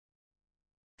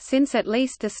Since at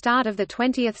least the start of the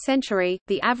 20th century,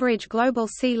 the average global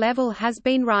sea level has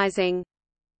been rising.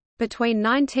 Between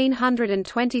 1900 and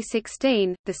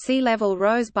 2016, the sea level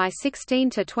rose by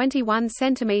 16 to 21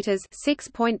 centimeters,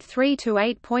 6.3 to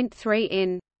 8.3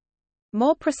 in.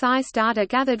 More precise data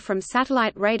gathered from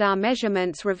satellite radar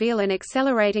measurements reveal an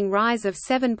accelerating rise of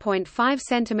 7.5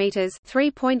 centimeters,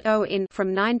 3.0 in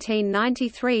from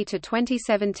 1993 to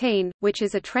 2017, which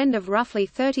is a trend of roughly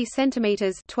 30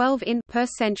 centimeters, 12 in per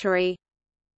century.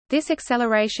 This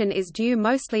acceleration is due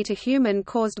mostly to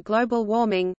human-caused global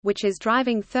warming, which is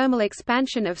driving thermal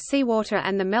expansion of seawater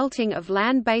and the melting of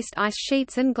land-based ice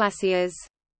sheets and glaciers.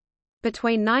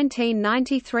 Between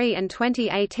 1993 and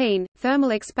 2018, thermal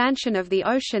expansion of the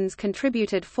oceans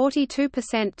contributed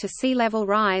 42% to sea level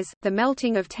rise, the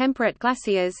melting of temperate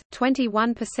glaciers,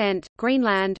 21%,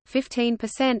 Greenland,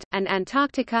 15%, and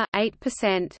Antarctica,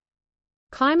 8%.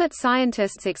 Climate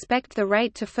scientists expect the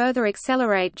rate to further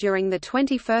accelerate during the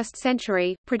 21st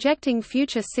century. Projecting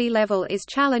future sea level is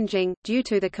challenging, due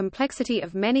to the complexity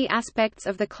of many aspects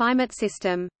of the climate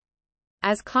system.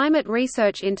 As climate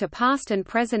research into past and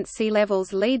present sea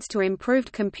levels leads to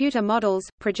improved computer models,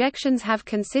 projections have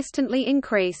consistently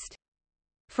increased.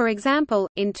 For example,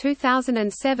 in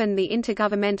 2007 the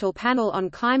Intergovernmental Panel on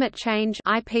Climate Change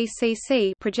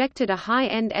 (IPCC) projected a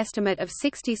high-end estimate of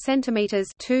 60 centimeters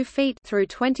 (2 feet) through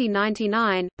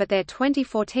 2099, but their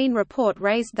 2014 report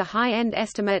raised the high-end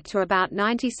estimate to about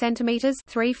 90 centimeters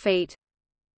 (3 feet).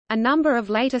 A number of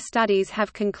later studies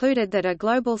have concluded that a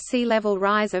global sea level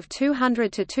rise of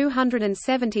 200 to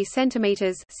 270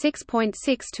 centimeters (6.6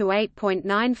 to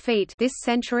 8.9 feet) this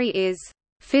century is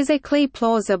physically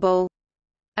plausible.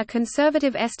 A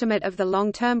conservative estimate of the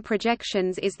long-term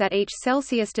projections is that each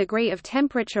Celsius degree of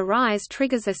temperature rise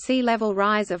triggers a sea level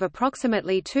rise of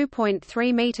approximately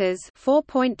 2.3 meters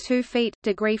 (4.2 feet)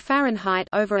 degree Fahrenheit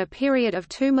over a period of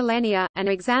 2 millennia. An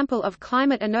example of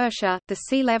climate inertia, the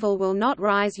sea level will not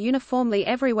rise uniformly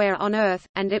everywhere on Earth,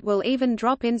 and it will even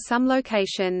drop in some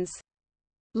locations.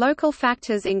 Local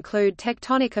factors include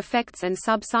tectonic effects and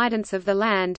subsidence of the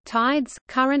land, tides,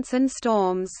 currents and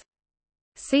storms.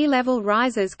 Sea level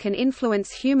rises can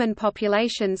influence human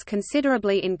populations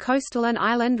considerably in coastal and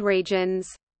island regions.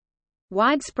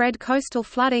 Widespread coastal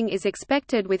flooding is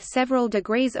expected with several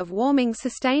degrees of warming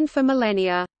sustained for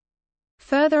millennia.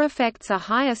 Further effects are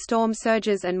higher storm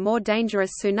surges and more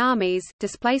dangerous tsunamis,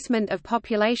 displacement of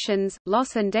populations,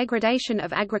 loss and degradation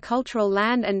of agricultural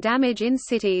land and damage in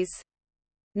cities.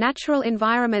 Natural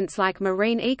environments like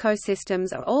marine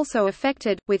ecosystems are also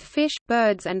affected, with fish,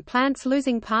 birds, and plants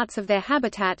losing parts of their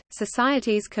habitat.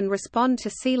 Societies can respond to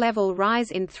sea level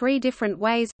rise in 3 different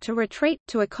ways: to retreat,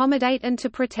 to accommodate, and to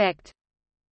protect.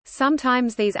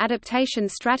 Sometimes these adaptation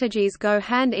strategies go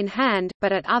hand in hand,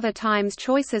 but at other times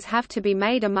choices have to be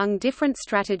made among different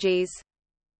strategies.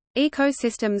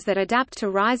 Ecosystems that adapt to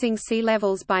rising sea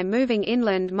levels by moving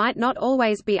inland might not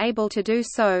always be able to do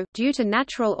so, due to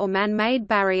natural or man-made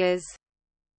barriers.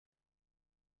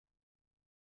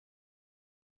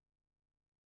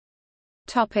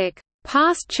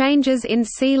 Past changes in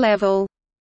sea level.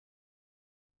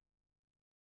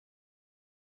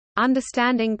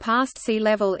 Understanding past sea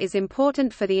level is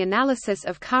important for the analysis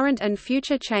of current and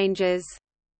future changes.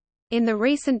 In the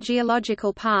recent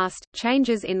geological past,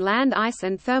 changes in land ice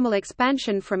and thermal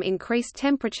expansion from increased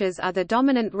temperatures are the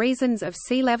dominant reasons of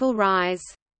sea level rise.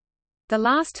 The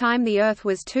last time the Earth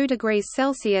was 2 degrees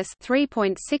Celsius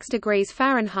 (3.6 degrees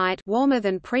Fahrenheit) warmer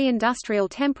than pre-industrial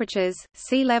temperatures,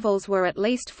 sea levels were at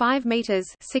least 5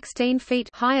 meters (16 feet)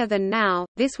 higher than now.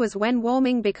 This was when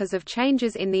warming because of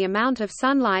changes in the amount of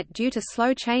sunlight due to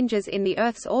slow changes in the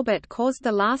Earth's orbit caused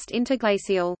the last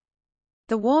interglacial.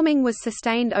 The warming was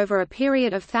sustained over a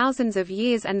period of thousands of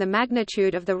years, and the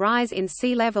magnitude of the rise in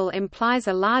sea level implies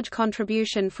a large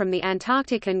contribution from the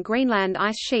Antarctic and Greenland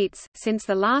ice sheets. Since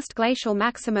the last glacial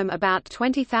maximum about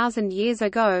 20,000 years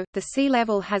ago, the sea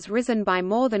level has risen by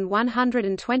more than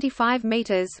 125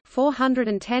 meters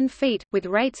 (410 feet), with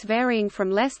rates varying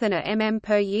from less than a mm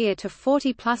per year to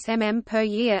 40 plus mm per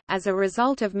year, as a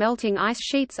result of melting ice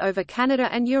sheets over Canada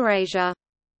and Eurasia.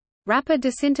 Rapid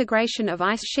disintegration of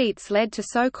ice sheets led to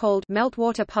so-called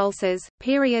meltwater pulses,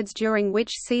 periods during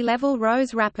which sea level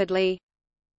rose rapidly.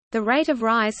 The rate of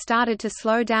rise started to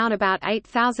slow down about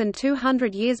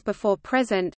 8,200 years before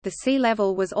present. The sea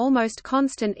level was almost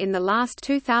constant in the last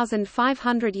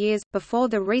 2,500 years, before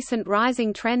the recent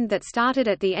rising trend that started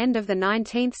at the end of the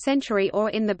 19th century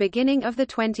or in the beginning of the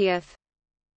 20th.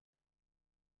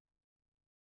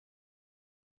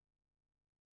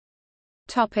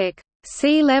 Topic: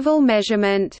 Sea level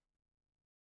measurement.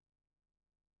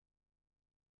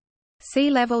 Sea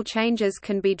level changes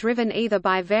can be driven either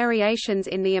by variations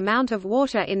in the amount of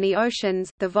water in the oceans,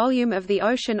 the volume of the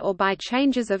ocean, or by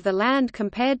changes of the land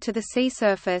compared to the sea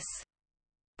surface.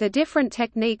 The different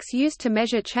techniques used to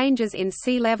measure changes in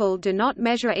sea level do not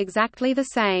measure exactly the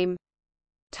same.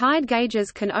 Tide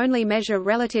gauges can only measure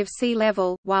relative sea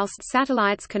level, whilst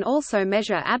satellites can also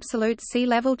measure absolute sea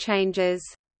level changes.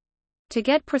 To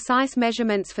get precise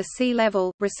measurements for sea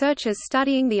level, researchers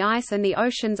studying the ice and the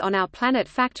oceans on our planet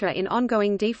factor in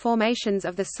ongoing deformations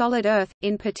of the solid Earth,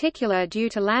 in particular due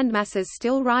to landmasses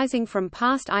still rising from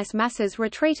past ice masses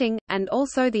retreating, and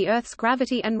also the Earth's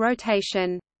gravity and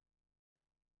rotation.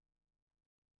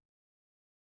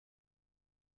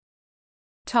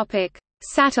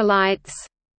 Satellites.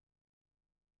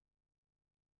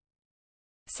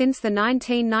 Since the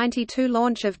 1992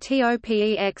 launch of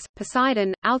TOPEX,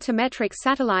 Poseidon, altimetric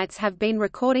satellites have been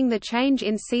recording the change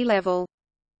in sea level.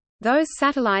 Those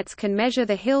satellites can measure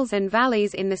the hills and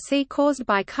valleys in the sea caused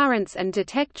by currents and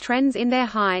detect trends in their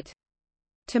height.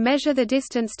 To measure the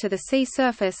distance to the sea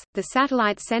surface, the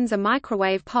satellite sends a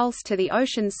microwave pulse to the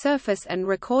ocean's surface and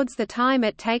records the time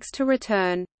it takes to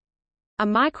return. A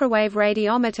microwave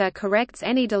radiometer corrects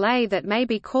any delay that may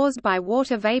be caused by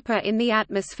water vapor in the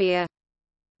atmosphere.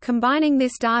 Combining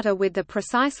this data with the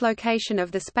precise location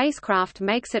of the spacecraft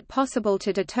makes it possible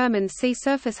to determine sea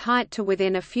surface height to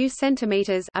within a few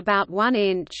centimeters, about 1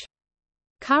 inch.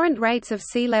 Current rates of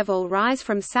sea level rise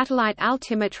from satellite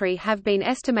altimetry have been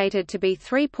estimated to be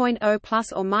 3.0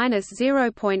 plus or minus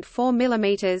 0.4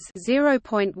 millimeters,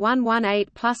 0.118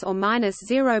 plus or minus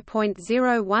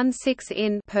 0.016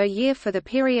 in per year for the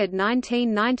period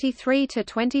 1993 to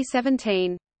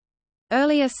 2017.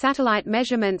 Earlier satellite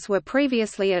measurements were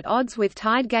previously at odds with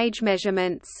tide gauge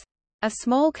measurements. A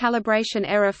small calibration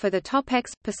error for the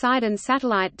TOPEX Poseidon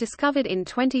satellite discovered in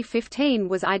 2015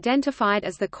 was identified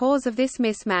as the cause of this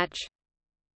mismatch.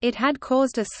 It had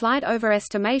caused a slight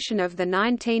overestimation of the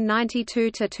 1992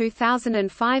 to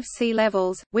 2005 sea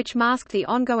levels, which masked the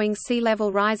ongoing sea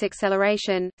level rise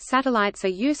acceleration. Satellites are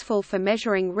useful for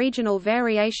measuring regional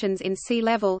variations in sea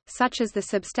level, such as the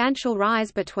substantial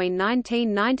rise between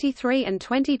 1993 and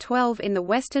 2012 in the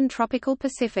western tropical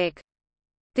Pacific.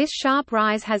 This sharp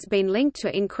rise has been linked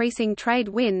to increasing trade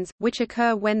winds, which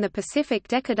occur when the Pacific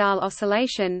Decadal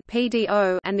Oscillation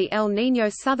 (PDO) and the El Niño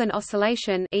Southern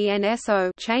Oscillation (ENSO)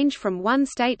 change from one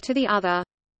state to the other.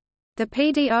 The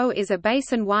PDO is a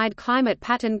basin-wide climate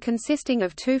pattern consisting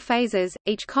of two phases,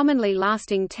 each commonly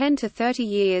lasting 10 to 30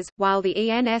 years, while the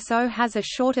ENSO has a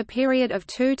shorter period of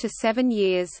 2 to 7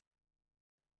 years.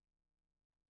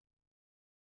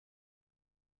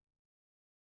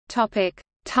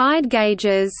 Tide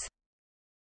gauges.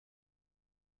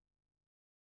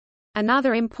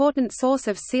 Another important source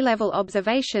of sea level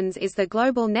observations is the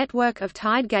global network of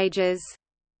tide gauges.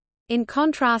 In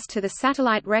contrast to the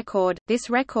satellite record, this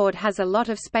record has a lot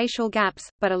of spatial gaps,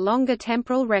 but a longer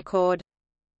temporal record.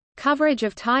 Coverage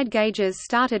of tide gauges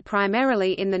started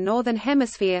primarily in the Northern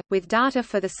Hemisphere, with data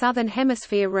for the Southern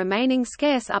Hemisphere remaining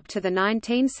scarce up to the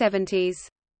 1970s.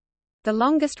 The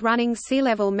longest-running sea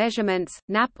level measurements,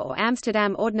 NAP or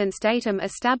Amsterdam Ordnance Datum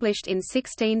established in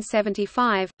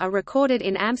 1675, are recorded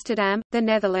in Amsterdam, the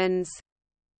Netherlands.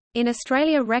 In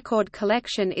Australia, record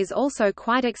collection is also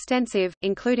quite extensive,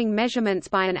 including measurements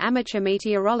by an amateur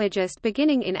meteorologist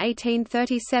beginning in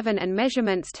 1837 and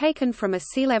measurements taken from a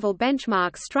sea level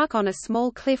benchmark struck on a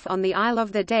small cliff on the Isle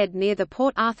of the Dead near the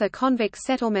Port Arthur convict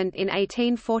settlement in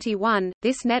 1841.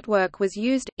 This network was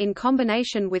used, in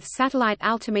combination with satellite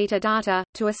altimeter data,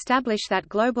 to establish that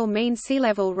global mean sea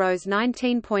level rose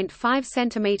 19.5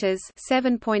 centimeters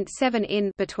 (7.7 in)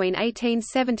 between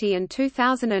 1870 and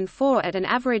 2004 at an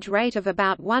average rate of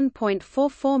about 1.44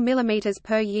 mm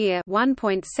per year,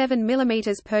 1.7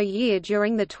 mm per year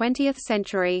during the 20th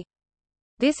century.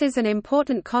 This is an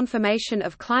important confirmation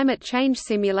of climate change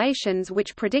simulations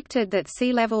which predicted that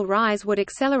sea level rise would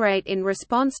accelerate in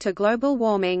response to global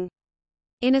warming.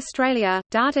 In Australia,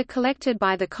 data collected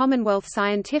by the Commonwealth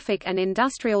Scientific and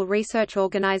Industrial Research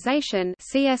Organisation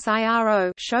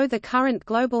 (CSIRO) show the current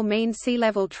global mean sea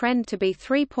level trend to be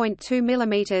 3.2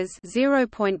 mm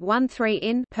 (0.13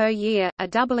 in) per year, a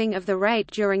doubling of the rate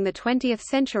during the 20th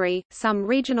century. Some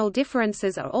regional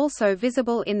differences are also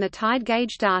visible in the tide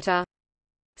gauge data.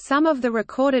 Some of the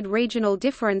recorded regional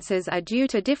differences are due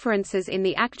to differences in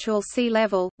the actual sea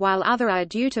level, while others are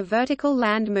due to vertical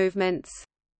land movements.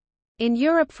 In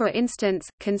Europe, for instance,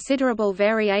 considerable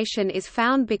variation is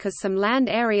found because some land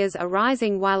areas are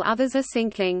rising while others are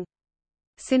sinking.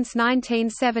 Since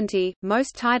 1970,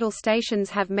 most tidal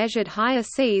stations have measured higher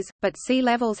seas, but sea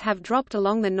levels have dropped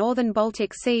along the northern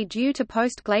Baltic Sea due to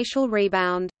post-glacial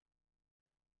rebound.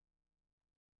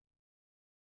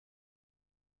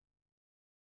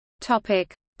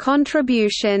 Topic: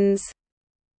 Contributions.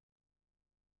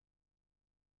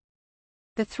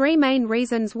 The three main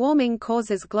reasons warming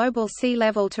causes global sea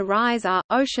level to rise are: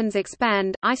 oceans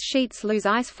expand, ice sheets lose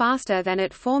ice faster than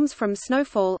it forms from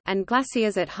snowfall, and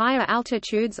glaciers at higher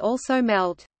altitudes also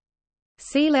melt.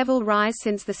 Sea level rise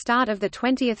since the start of the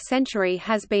 20th century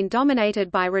has been dominated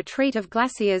by retreat of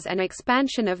glaciers and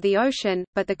expansion of the ocean,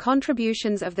 but the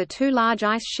contributions of the two large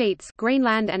ice sheets,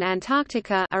 Greenland and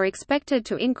Antarctica, are expected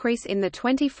to increase in the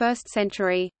 21st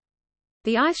century.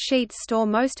 The ice sheets store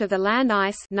most of the land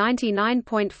ice,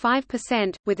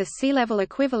 99.5%, with a sea level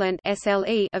equivalent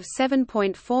 (SLE) of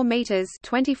 7.4 meters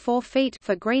 (24 feet)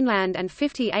 for Greenland and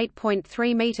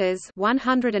 58.3 meters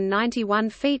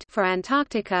 (191 feet) for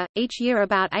Antarctica. Each year,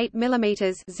 about 8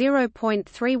 millimeters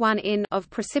 (0.31 in) of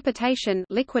precipitation,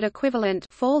 liquid equivalent,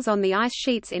 falls on the ice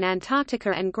sheets in Antarctica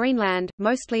and Greenland,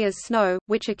 mostly as snow,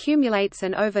 which accumulates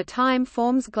and over time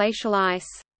forms glacial ice.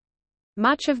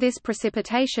 Much of this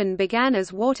precipitation began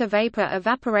as water vapor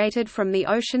evaporated from the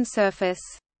ocean surface.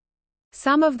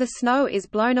 Some of the snow is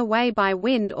blown away by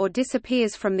wind or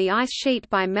disappears from the ice sheet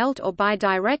by melt or by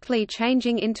directly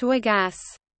changing into a gas.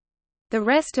 The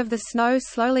rest of the snow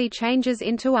slowly changes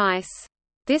into ice.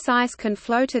 This ice can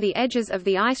flow to the edges of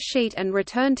the ice sheet and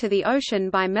return to the ocean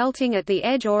by melting at the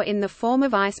edge or in the form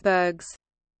of icebergs.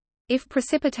 If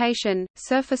precipitation,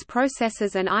 surface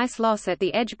processes and ice loss at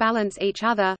the edge balance each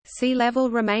other, sea level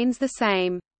remains the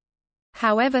same.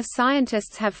 However,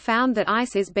 scientists have found that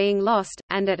ice is being lost,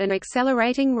 and at an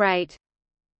accelerating rate.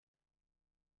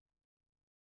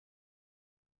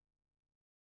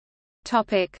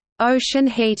 Ocean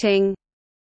heating.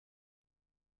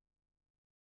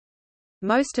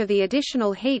 Most of the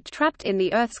additional heat trapped in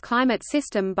the Earth's climate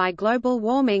system by global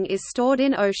warming is stored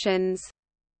in oceans.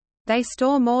 They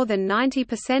store more than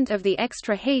 90% of the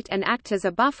extra heat and act as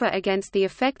a buffer against the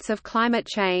effects of climate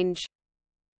change.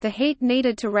 The heat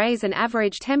needed to raise an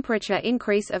average temperature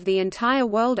increase of the entire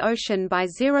world ocean by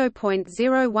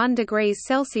 0.01 degrees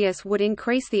Celsius would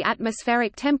increase the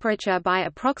atmospheric temperature by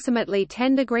approximately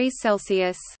 10 degrees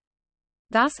Celsius.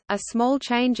 Thus, a small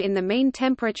change in the mean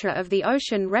temperature of the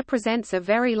ocean represents a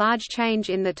very large change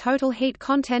in the total heat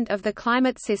content of the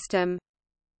climate system.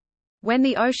 When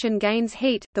the ocean gains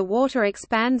heat, the water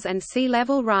expands and sea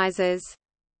level rises.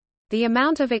 The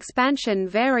amount of expansion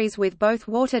varies with both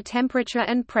water temperature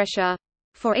and pressure.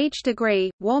 For each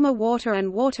degree, warmer water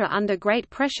and water under great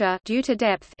pressure due to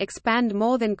depth expand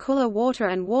more than cooler water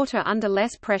and water under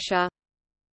less pressure.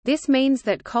 This means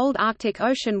that cold Arctic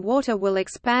Ocean water will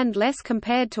expand less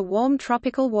compared to warm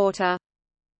tropical water.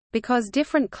 Because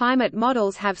different climate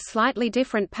models have slightly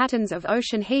different patterns of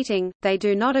ocean heating, they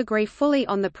do not agree fully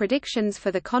on the predictions for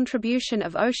the contribution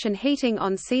of ocean heating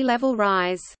on sea level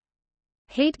rise.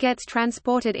 Heat gets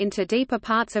transported into deeper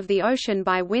parts of the ocean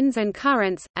by winds and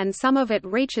currents, and some of it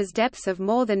reaches depths of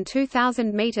more than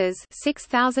 2,000 meters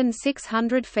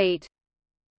 (6,600 feet).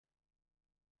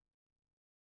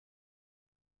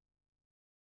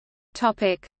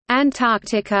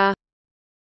 Antarctica.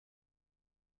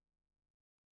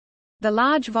 The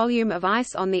large volume of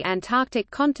ice on the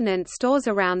Antarctic continent stores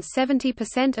around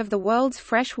 70% of the world's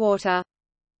fresh water.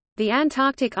 The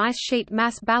Antarctic ice sheet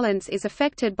mass balance is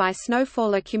affected by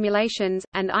snowfall accumulations,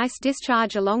 and ice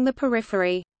discharge along the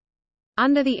periphery.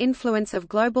 Under the influence of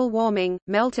global warming,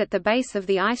 melt at the base of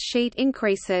the ice sheet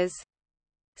increases.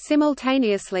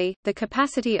 Simultaneously, the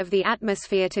capacity of the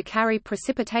atmosphere to carry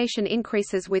precipitation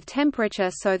increases with temperature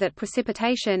so that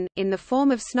precipitation, in the form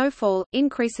of snowfall,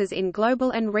 increases in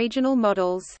global and regional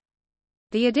models.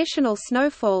 The additional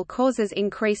snowfall causes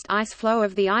increased ice flow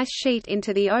of the ice sheet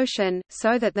into the ocean,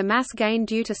 so that the mass gain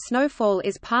due to snowfall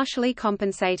is partially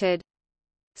compensated.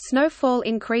 Snowfall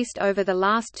increased over the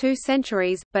last 2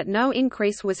 centuries, but no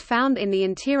increase was found in the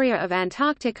interior of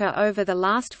Antarctica over the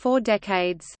last 4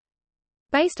 decades.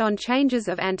 Based on changes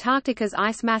of Antarctica's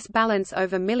ice mass balance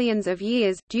over millions of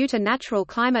years, due to natural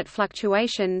climate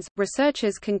fluctuations,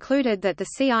 researchers concluded that the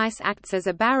sea ice acts as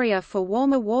a barrier for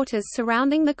warmer waters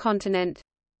surrounding the continent.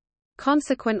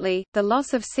 Consequently, the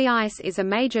loss of sea ice is a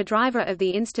major driver of the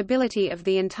instability of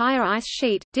the entire ice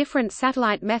sheet. Different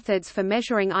satellite methods for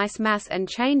measuring ice mass and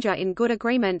change are in good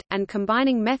agreement, and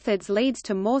combining methods leads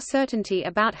to more certainty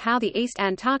about how the East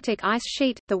Antarctic ice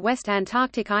sheet, the West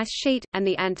Antarctic ice sheet, and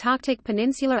the Antarctic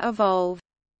Peninsula evolve.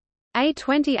 A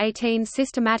 2018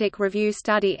 systematic review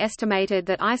study estimated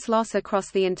that ice loss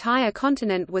across the entire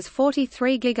continent was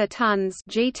 43 gigatons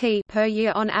 (gt) per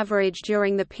year on average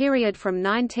during the period from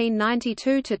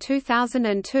 1992 to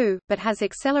 2002, but has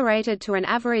accelerated to an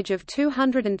average of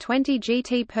 220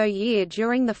 gt per year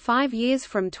during the 5 years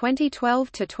from 2012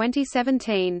 to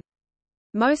 2017.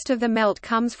 Most of the melt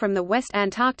comes from the West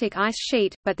Antarctic ice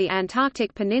sheet, but the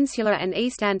Antarctic Peninsula and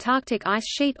East Antarctic ice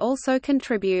sheet also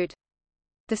contribute.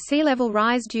 The sea level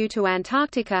rise due to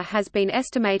Antarctica has been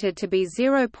estimated to be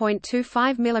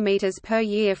 0.25 mm per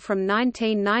year from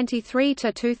 1993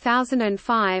 to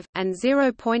 2005, and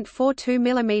 0.42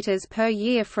 mm per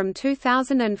year from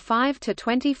 2005 to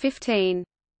 2015.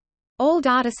 All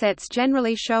datasets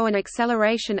generally show an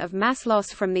acceleration of mass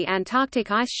loss from the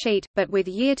Antarctic ice sheet, but with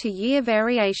year-to-year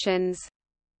variations.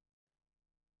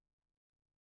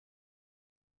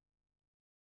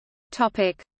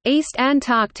 East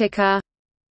Antarctica.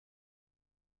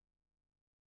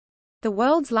 The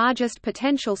world's largest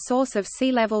potential source of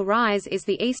sea level rise is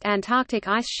the East Antarctic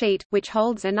ice sheet, which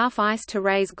holds enough ice to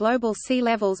raise global sea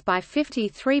levels by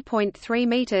 53.3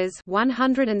 meters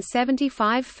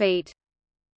 (175 feet).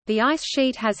 The ice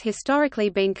sheet has historically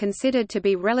been considered to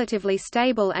be relatively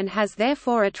stable and has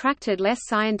therefore attracted less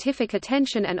scientific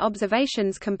attention and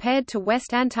observations compared to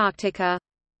West Antarctica.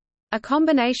 A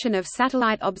combination of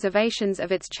satellite observations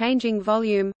of its changing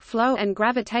volume, flow and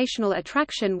gravitational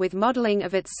attraction with modeling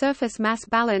of its surface mass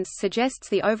balance suggests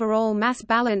the overall mass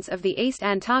balance of the East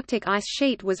Antarctic ice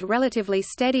sheet was relatively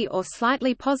steady or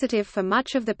slightly positive for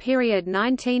much of the period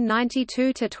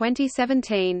 1992 to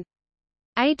 2017.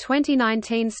 A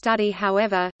 2019 study,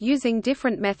 however, using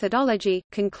different methodology,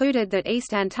 concluded that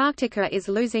East Antarctica is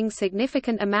losing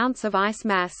significant amounts of ice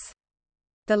mass.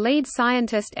 The lead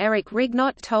scientist Eric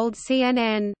Rignot told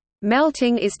CNN,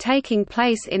 "Melting is taking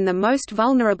place in the most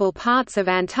vulnerable parts of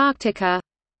Antarctica,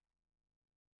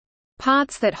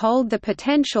 parts that hold the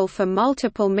potential for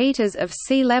multiple meters of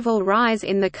sea level rise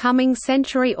in the coming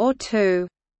century or two."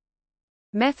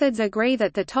 Methods agree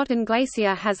that the Totten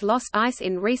Glacier has lost ice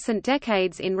in recent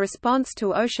decades in response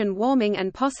to ocean warming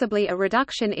and possibly a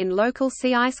reduction in local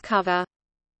sea ice cover.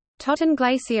 Totten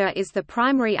Glacier is the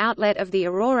primary outlet of the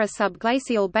Aurora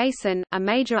subglacial basin, a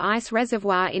major ice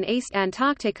reservoir in East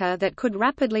Antarctica that could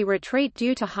rapidly retreat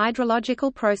due to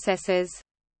hydrological processes.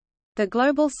 The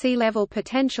global sea level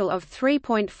potential of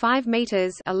 3.5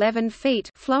 meters (11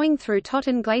 feet) flowing through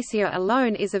Totten Glacier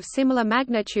alone is of similar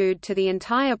magnitude to the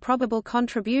entire probable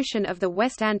contribution of the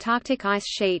West Antarctic ice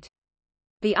sheet.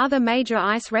 The other major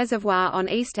ice reservoir on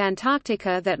East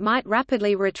Antarctica that might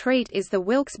rapidly retreat is the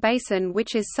Wilkes Basin,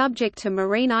 which is subject to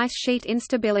marine ice sheet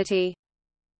instability.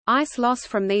 Ice loss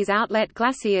from these outlet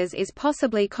glaciers is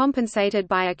possibly compensated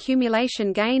by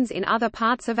accumulation gains in other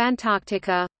parts of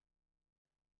Antarctica.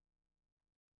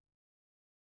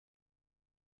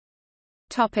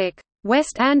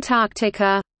 West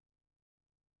Antarctica.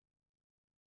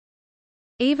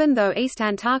 Even though East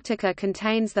Antarctica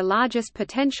contains the largest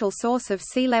potential source of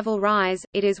sea level rise,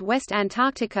 it is West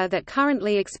Antarctica that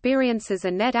currently experiences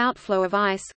a net outflow of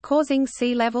ice, causing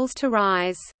sea levels to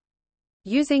rise.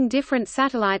 Using different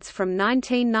satellites from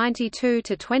 1992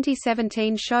 to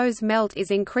 2017 shows melt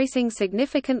is increasing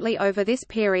significantly over this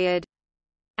period.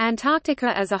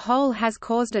 Antarctica as a whole has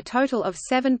caused a total of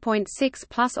 7.6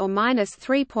 plus or minus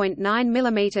 3.9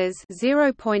 mm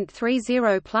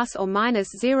 (0.30 plus or minus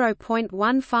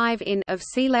 0.15 in) of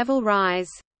sea level rise.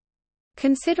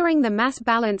 Considering the mass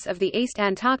balance of the East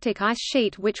Antarctic ice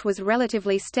sheet, which was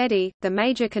relatively steady, the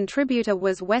major contributor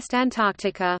was West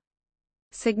Antarctica.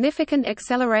 Significant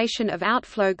acceleration of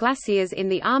outflow glaciers in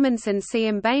the Amundsen Sea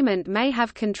embayment may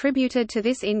have contributed to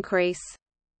this increase.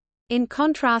 In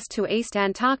contrast to East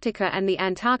Antarctica and the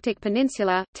Antarctic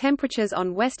Peninsula, temperatures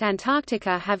on West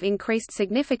Antarctica have increased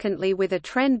significantly, with a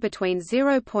trend between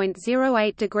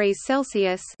 0.08 degrees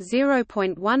Celsius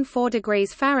 (0.14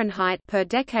 degrees Fahrenheit) per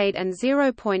decade and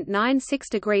 0.96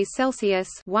 degrees Celsius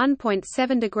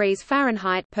 (1.7 degrees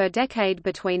Fahrenheit) per decade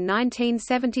between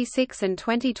 1976 and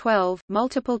 2012.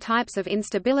 Multiple types of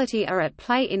instability are at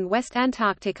play in West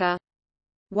Antarctica.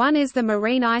 One is the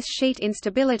marine ice sheet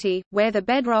instability, where the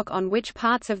bedrock on which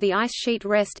parts of the ice sheet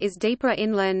rest is deeper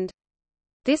inland.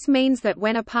 This means that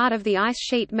when a part of the ice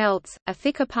sheet melts, a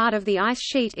thicker part of the ice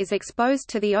sheet is exposed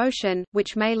to the ocean,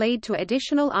 which may lead to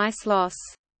additional ice loss.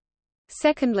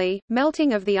 Secondly,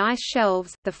 melting of the ice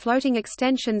shelves, the floating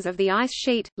extensions of the ice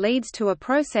sheet, leads to a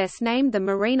process named the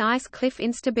marine ice cliff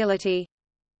instability.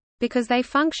 Because they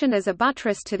function as a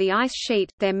buttress to the ice sheet,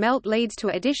 their melt leads to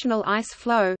additional ice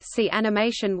flow. See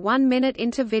animation 1 minute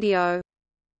into video.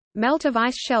 Melt of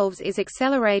ice shelves is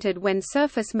accelerated when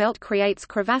surface melt creates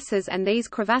crevasses, and these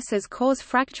crevasses cause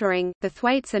fracturing. The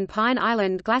Thwaites and Pine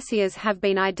Island glaciers have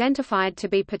been identified to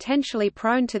be potentially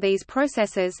prone to these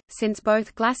processes, since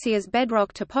both glaciers'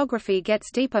 bedrock topography gets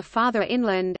deeper farther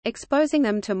inland, exposing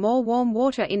them to more warm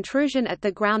water intrusion at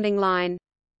the grounding line.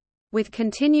 With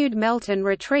continued melt and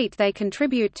retreat, they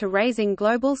contribute to raising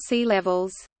global sea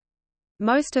levels.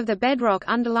 Most of the bedrock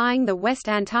underlying the West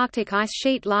Antarctic ice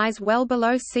sheet lies well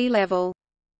below sea level.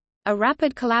 A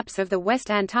rapid collapse of the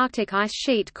West Antarctic ice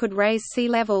sheet could raise sea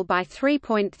level by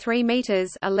 3.3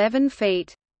 meters (11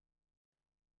 feet).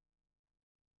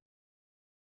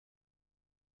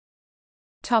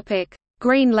 Topic: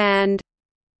 Greenland.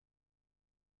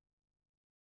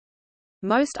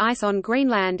 Most ice on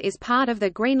Greenland is part of the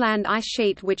Greenland ice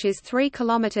sheet, which is 3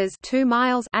 kilometers (2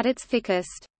 miles) at its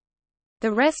thickest.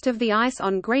 The rest of the ice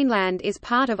on Greenland is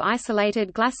part of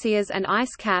isolated glaciers and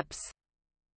ice caps.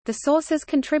 The sources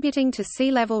contributing to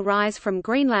sea level rise from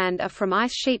Greenland are from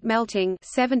ice sheet melting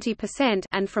 70%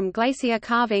 and from glacier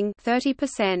calving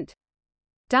 30%.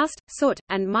 Dust, soot,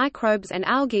 and microbes and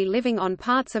algae living on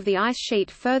parts of the ice sheet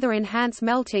further enhance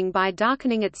melting by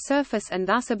darkening its surface and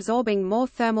thus absorbing more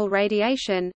thermal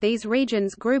radiation. These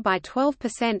regions grew by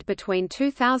 12% between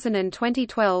 2000 and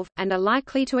 2012, and are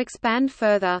likely to expand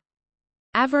further.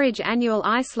 Average annual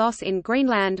ice loss in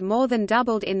Greenland more than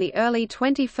doubled in the early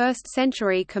 21st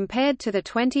century compared to the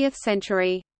 20th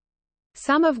century.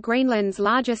 Some of Greenland's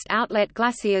largest outlet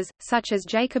glaciers, such as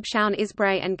Jakobshavn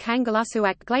Isbrae and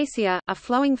Kangerlussuaq Glacier, are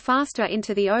flowing faster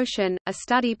into the ocean. A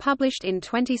study published in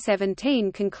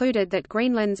 2017 concluded that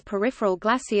Greenland's peripheral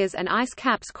glaciers and ice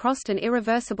caps crossed an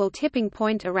irreversible tipping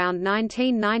point around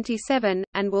 1997,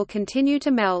 and will continue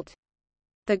to melt.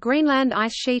 The Greenland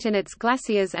ice sheet and its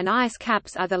glaciers and ice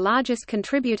caps are the largest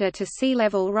contributor to sea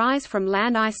level rise from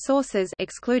land ice sources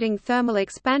excluding thermal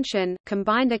expansion,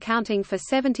 combined accounting for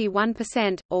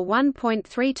 71%, or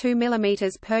 1.32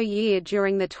 mm per year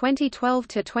during the 2012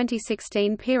 to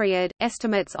 2016 period.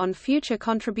 Estimates on future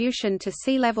contribution to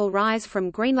sea level rise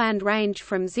from Greenland range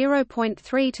from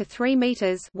 0.3 to 3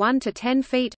 meters (1 to 10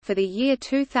 feet) for the year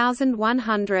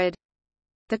 2100.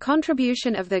 The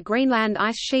contribution of the Greenland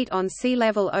ice sheet on sea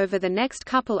level over the next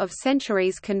couple of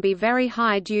centuries can be very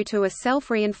high due to a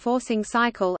self-reinforcing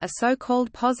cycle, a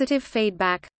so-called positive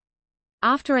feedback.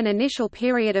 After an initial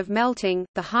period of melting,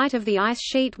 the height of the ice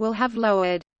sheet will have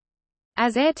lowered.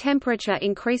 As air temperature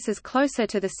increases closer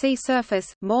to the sea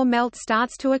surface, more melt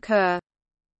starts to occur.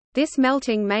 This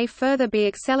melting may further be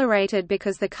accelerated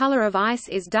because the color of ice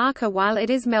is darker while it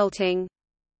is melting.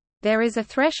 There is a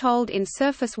threshold in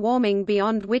surface warming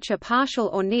beyond which a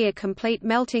partial or near-complete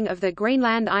melting of the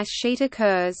Greenland ice sheet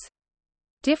occurs.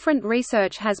 Different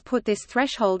research has put this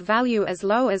threshold value as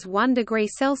low as 1 degree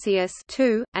Celsius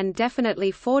 2, and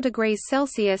definitely 4 degrees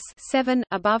Celsius 7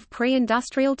 above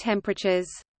pre-industrial temperatures.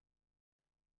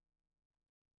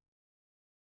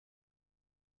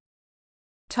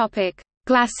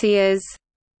 Glaciers.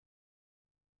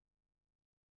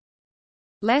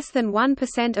 Less than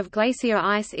 1% of glacier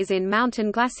ice is in mountain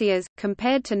glaciers,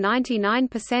 compared to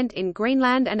 99% in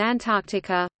Greenland and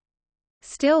Antarctica.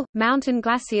 Still, mountain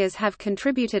glaciers have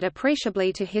contributed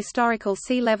appreciably to historical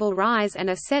sea level rise and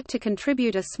are set to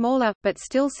contribute a smaller, but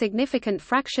still significant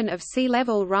fraction of sea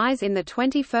level rise in the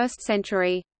 21st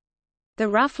century. The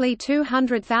roughly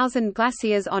 200,000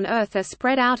 glaciers on Earth are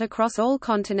spread out across all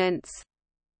continents.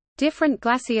 Different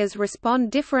glaciers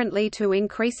respond differently to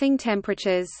increasing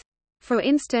temperatures. For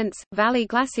instance, valley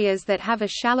glaciers that have a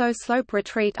shallow slope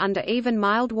retreat under even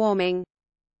mild warming.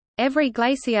 Every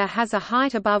glacier has a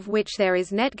height above which there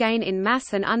is net gain in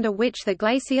mass and under which the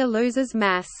glacier loses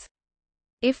mass.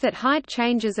 If that height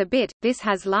changes a bit, this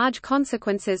has large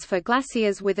consequences for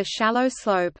glaciers with a shallow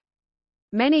slope.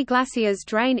 Many glaciers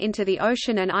drain into the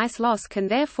ocean and ice loss can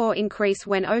therefore increase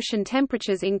when ocean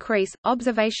temperatures increase.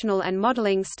 Observational and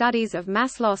modeling studies of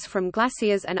mass loss from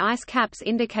glaciers and ice caps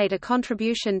indicate a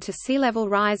contribution to sea level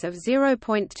rise of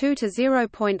 0.2 to 0.4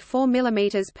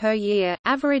 mm per year,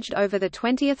 averaged over the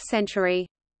 20th century.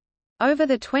 Over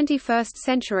the 21st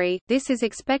century, this is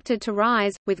expected to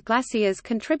rise, with glaciers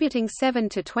contributing 7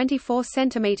 to 24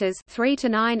 cm 3 to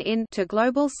 9 in to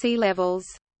global sea levels.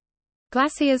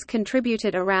 Glaciers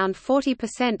contributed around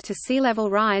 40% to sea level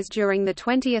rise during the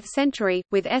 20th century,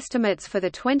 with estimates for the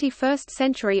 21st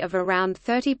century of around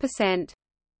 30%.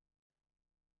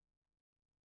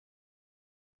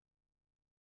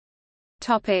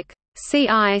 Topic: Sea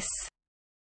ice.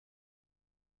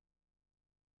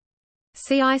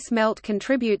 Sea ice melt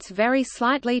contributes very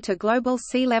slightly to global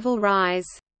sea level rise.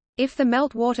 If the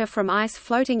meltwater from ice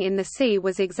floating in the sea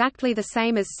was exactly the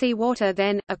same as seawater,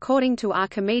 then, according to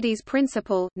Archimedes'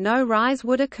 principle, no rise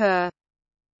would occur.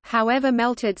 However,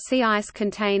 melted sea ice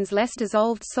contains less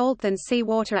dissolved salt than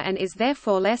seawater and is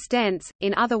therefore less dense.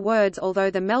 In other words,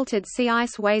 although the melted sea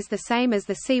ice weighs the same as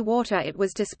the seawater it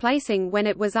was displacing when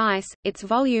it was ice, its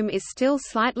volume is still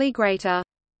slightly greater.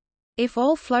 If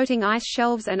all floating ice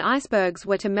shelves and icebergs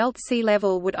were to melt, sea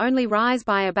level would only rise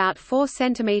by about 4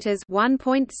 cm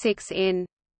 (1.6 in).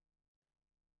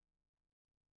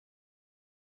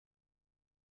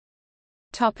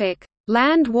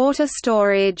 Land water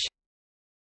storage.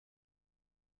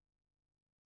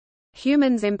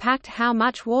 Humans impact how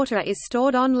much water is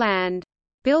stored on land.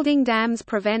 Building dams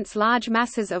prevents large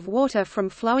masses of water from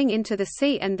flowing into the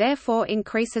sea and therefore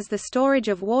increases the storage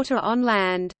of water on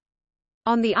land.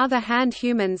 On the other hand,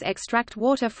 humans extract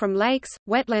water from lakes,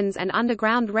 wetlands and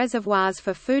underground reservoirs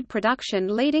for food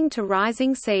production, leading to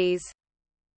rising seas.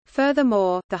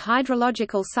 Furthermore, the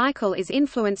hydrological cycle is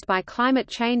influenced by climate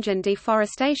change and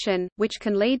deforestation, which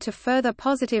can lead to further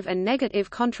positive and negative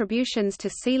contributions to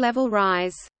sea level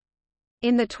rise.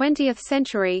 In the 20th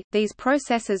century, these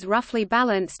processes roughly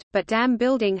balanced, but dam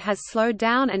building has slowed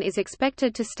down and is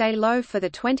expected to stay low for the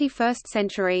 21st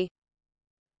century.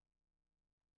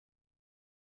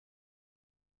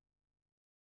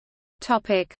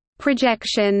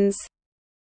 Projections.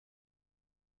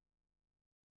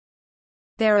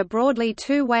 There are broadly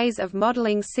two ways of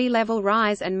modeling sea level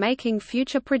rise and making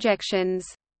future projections.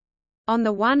 On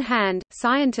the one hand,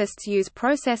 scientists use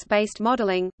process-based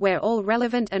modeling, where all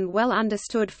relevant and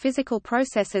well-understood physical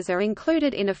processes are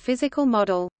included in a physical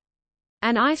model.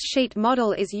 An ice sheet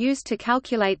model is used to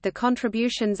calculate the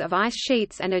contributions of ice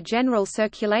sheets, and a general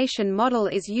circulation model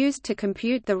is used to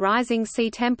compute the rising sea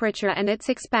temperature and its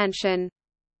expansion.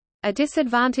 A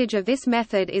disadvantage of this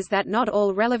method is that not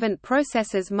all relevant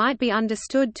processes might be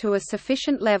understood to a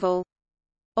sufficient level.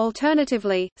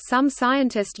 Alternatively, some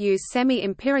scientists use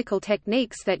semi-empirical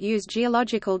techniques that use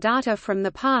geological data from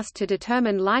the past to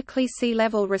determine likely sea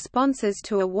level responses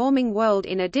to a warming world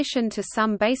in addition to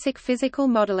some basic physical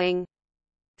modeling.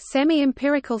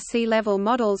 Semi-empirical sea level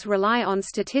models rely on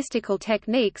statistical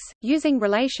techniques, using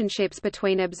relationships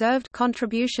between observed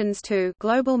contributions to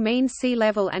global mean sea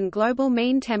level and global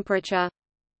mean temperature.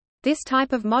 This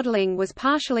type of modeling was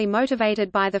partially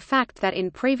motivated by the fact that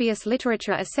in previous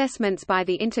literature assessments by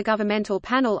the Intergovernmental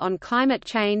Panel on Climate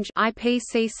Change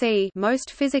 (IPCC),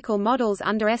 most physical models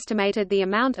underestimated the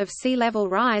amount of sea level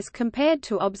rise compared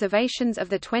to observations of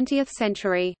the 20th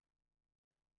century.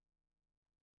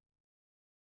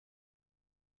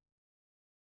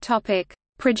 Topic: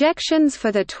 Projections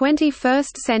for the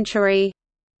 21st century.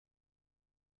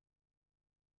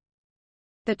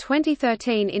 The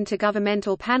 2013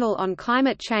 Intergovernmental Panel on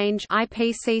Climate Change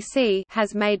 (IPCC)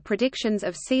 has made predictions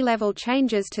of sea level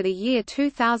changes to the year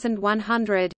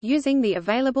 2100 using the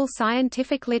available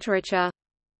scientific literature.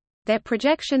 Their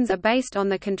projections are based on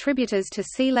the contributors to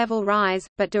sea level rise,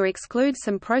 but do exclude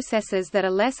some processes that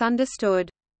are less understood.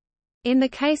 In the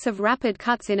case of rapid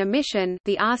cuts in emission,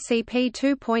 the RCP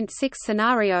 2.6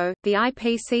 scenario, the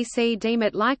IPCC deem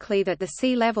it likely that the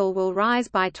sea level will rise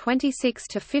by 26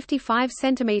 to 55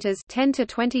 centimeters (10 to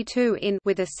 22 in)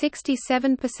 with a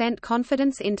 67%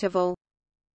 confidence interval.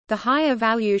 The higher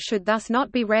value should thus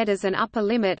not be read as an upper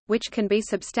limit, which can be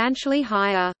substantially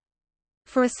higher.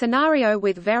 For a scenario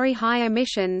with very high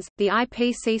emissions, the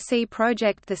IPCC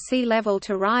project the sea level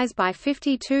to rise by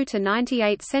 52 to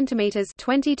 98 centimeters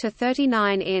 (20 to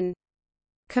 39 in).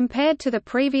 Compared to the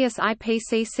previous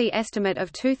IPCC estimate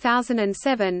of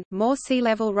 2007, more sea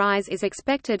level rise is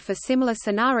expected for similar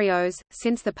scenarios.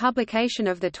 Since the publication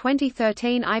of the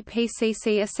 2013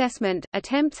 IPCC assessment,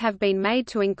 attempts have been made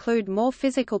to include more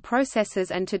physical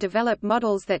processes and to develop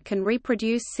models that can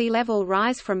reproduce sea level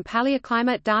rise from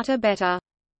paleoclimate data better.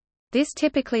 This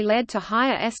typically led to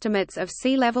higher estimates of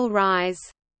sea level rise.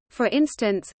 For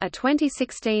instance, a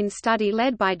 2016 study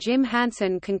led by Jim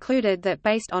Hansen concluded that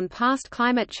based on past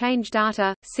climate change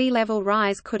data, sea level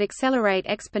rise could accelerate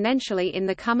exponentially in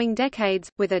the coming decades,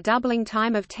 with a doubling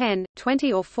time of 10,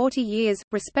 20 or 40 years,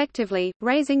 respectively,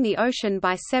 raising the ocean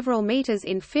by several meters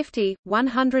in 50,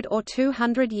 100 or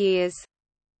 200 years.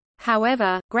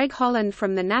 However, Greg Holland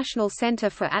from the National Center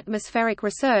for Atmospheric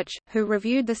Research, who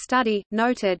reviewed the study,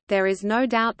 noted, "There is no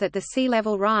doubt that the sea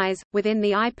level rise, within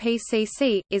the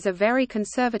IPCC, is a very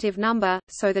conservative number,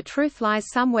 so the truth lies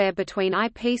somewhere between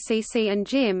IPCC and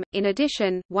JIM." In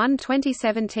addition, one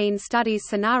 2017 study's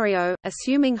scenario,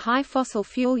 assuming high fossil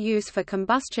fuel use for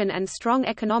combustion and strong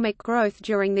economic growth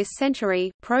during this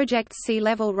century, projects sea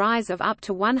level rise of up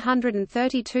to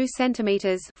 132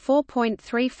 centimeters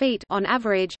 (4.3 feet) on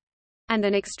average, and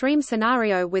an extreme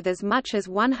scenario with as much as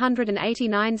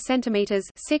 189 centimeters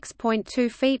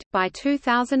 (6.2 feet) by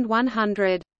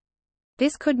 2100.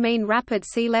 This could mean rapid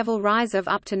sea level rise of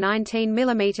up to 19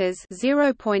 millimeters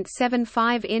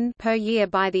 (0.75 in) per year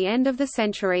by the end of the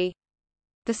century.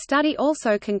 The study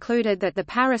also concluded that the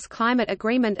Paris Climate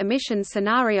Agreement emission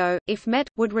scenario, if met,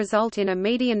 would result in a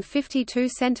median 52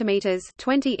 cm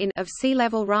 (20 in) of sea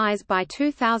level rise by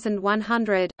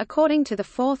 2100, according to the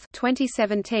 4th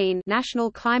 2017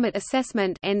 National Climate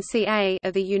Assessment (NCA)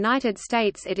 of the United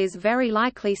States. It is very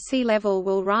likely sea level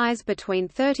will rise between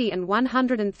 30 and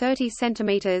 130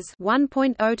 cm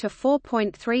 (1.0 to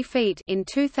 4.3 feet) in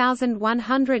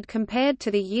 2100 compared to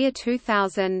the year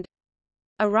 2000.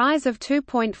 A rise of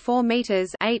 2.4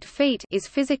 meters (8 feet) is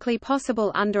physically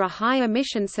possible under a high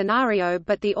emission scenario,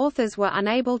 but the authors were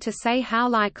unable to say how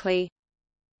likely.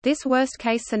 This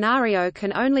worst-case scenario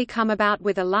can only come about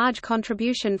with a large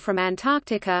contribution from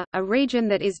Antarctica, a region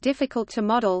that is difficult to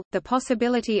model. The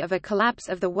possibility of a collapse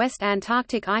of the West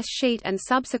Antarctic ice sheet and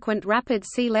subsequent rapid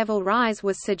sea level rise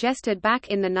was suggested back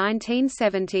in the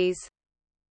 1970s.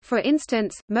 For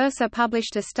instance, Mercer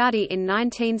published a study in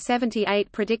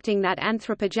 1978 predicting that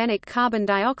anthropogenic carbon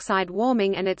dioxide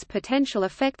warming and its potential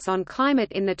effects on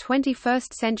climate in the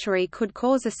 21st century could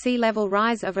cause a sea level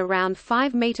rise of around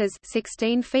 5 meters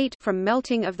 (16 feet) from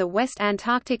melting of the West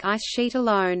Antarctic ice sheet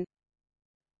alone.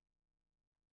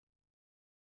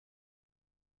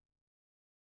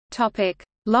 Topic: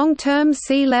 Long-term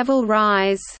sea level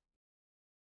rise.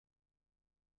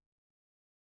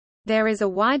 There is a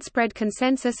widespread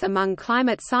consensus among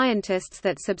climate scientists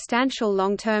that substantial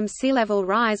long-term sea level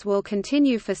rise will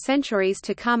continue for centuries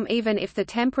to come even if the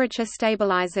temperature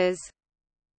stabilizes.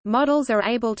 Models are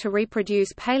able to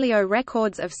reproduce paleo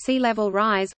records of sea level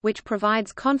rise, which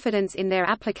provides confidence in their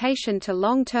application to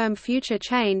long-term future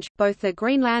change. Both the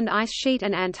Greenland ice sheet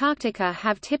and Antarctica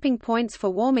have tipping points for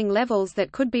warming levels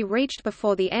that could be reached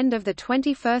before the end of the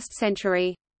 21st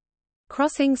century.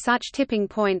 Crossing such tipping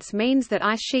points means that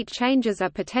ice sheet changes are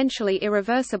potentially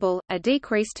irreversible. A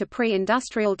decrease to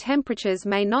pre-industrial temperatures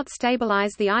may not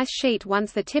stabilize the ice sheet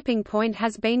once the tipping point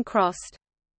has been crossed.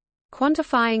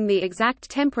 Quantifying the exact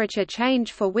temperature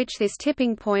change for which this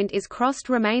tipping point is crossed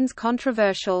remains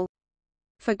controversial.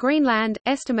 For Greenland,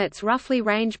 estimates roughly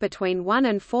range between 1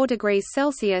 and 4 degrees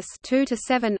Celsius (2 to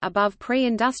 7) above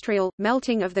pre-industrial.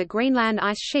 Melting of the Greenland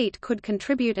ice sheet could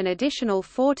contribute an additional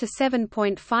 4 to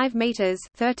 7.5 meters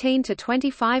 (13 to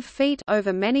 25 feet)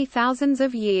 over many thousands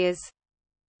of years.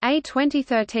 A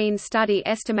 2013 study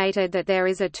estimated that there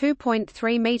is a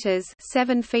 2.3 meters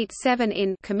 (7 feet 7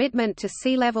 in) commitment to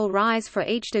sea level rise for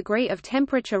each degree of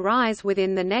temperature rise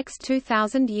within the next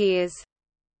 2,000 years.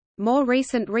 More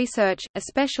recent research,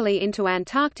 especially into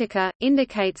Antarctica,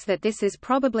 indicates that this is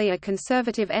probably a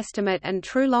conservative estimate and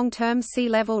true long-term sea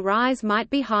level rise might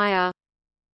be higher.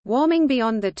 Warming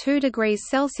beyond the 2 degrees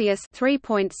Celsius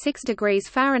 (3.6 degrees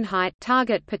Fahrenheit)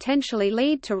 target potentially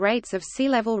lead to rates of sea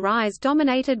level rise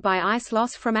dominated by ice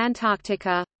loss from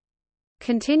Antarctica.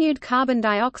 Continued carbon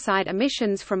dioxide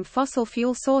emissions from fossil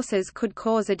fuel sources could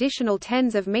cause additional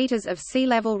tens of meters of sea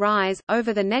level rise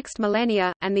over the next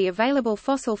millennia, and the available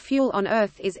fossil fuel on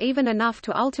Earth is even enough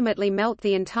to ultimately melt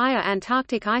the entire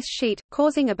Antarctic ice sheet,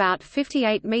 causing about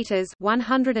 58 meters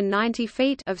 (190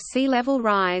 feet) of sea level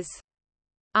rise.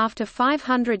 After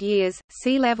 500 years,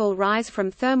 sea level rise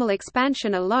from thermal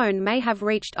expansion alone may have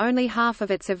reached only half of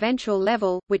its eventual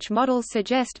level, which models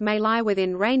suggest may lie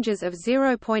within ranges of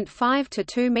 0.5 to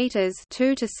 2 meters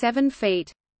 (2 to 7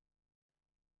 feet).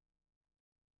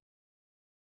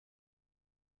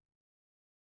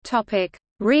 Topic: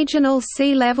 Regional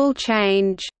sea level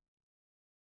change.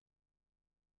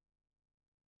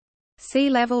 Sea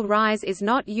level rise is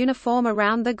not uniform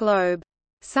around the globe.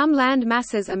 Some land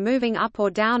masses are moving up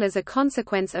or down as a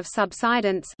consequence of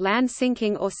subsidence, land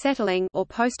sinking or settling, or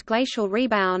post-glacial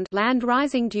rebound, land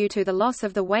rising due to the loss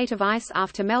of the weight of ice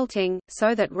after melting,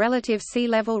 so that relative sea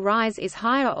level rise is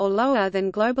higher or lower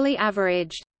than globally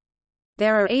averaged.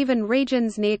 There are even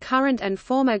regions near current and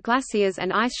former glaciers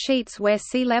and ice sheets where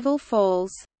sea level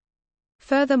falls.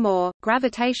 Furthermore,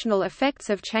 gravitational effects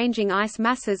of changing ice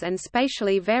masses and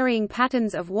spatially varying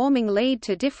patterns of warming lead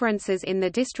to differences in the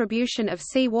distribution of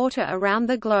sea water around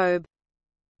the globe.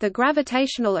 The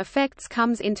gravitational effects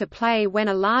comes into play when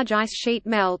a large ice sheet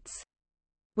melts.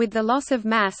 With the loss of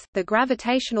mass, the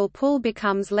gravitational pull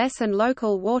becomes less and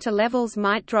local water levels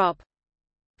might drop.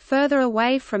 Further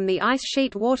away from the ice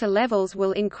sheet, water levels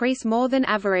will increase more than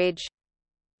average.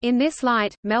 In this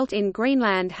light, melt in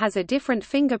Greenland has a different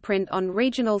fingerprint on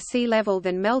regional sea level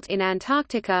than melt in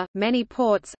Antarctica. Many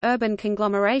ports, urban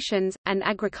conglomerations, and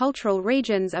agricultural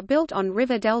regions are built on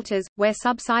river deltas, where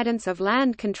subsidence of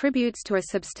land contributes to a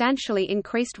substantially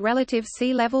increased relative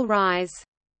sea level rise.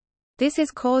 This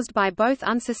is caused by both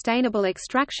unsustainable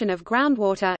extraction of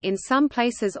groundwater, in some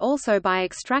places also by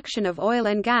extraction of oil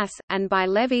and gas, and by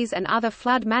levees and other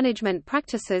flood management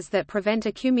practices that prevent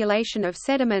accumulation of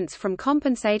sediments from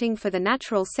compensating for the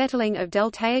natural settling of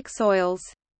deltaic soils.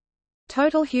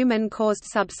 Total human-caused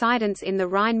subsidence in the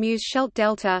Rhine-Meuse-Scheldt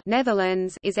Delta,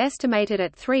 Netherlands, is estimated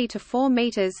at 3 to 4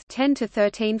 meters (10 to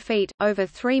 13 feet), over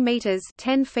 3 meters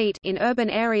 (10 feet) in urban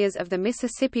areas of the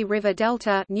Mississippi River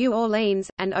Delta, New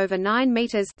Orleans, and over 9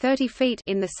 meters (30 feet)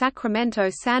 in the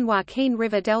Sacramento-San Joaquin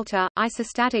River Delta.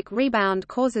 Isostatic rebound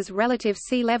causes relative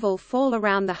sea level fall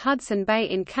around the Hudson Bay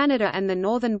in Canada and the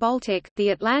northern Baltic.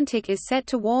 The Atlantic is set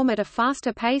to warm at a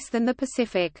faster pace than the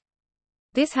Pacific.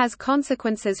 This has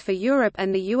consequences for Europe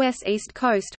and the U.S. East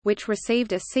Coast, which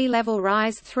received a sea level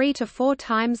rise 3 to 4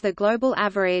 times the global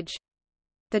average.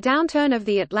 The downturn of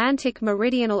the Atlantic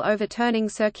Meridional Overturning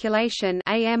Circulation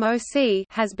 (AMOC)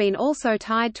 has been also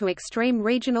tied to extreme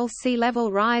regional sea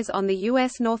level rise on the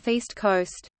U.S. northeast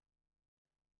coast.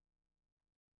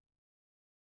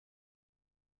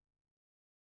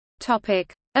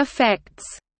 Topic: Effects.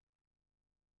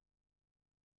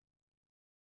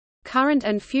 Current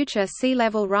and future sea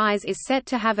level rise is set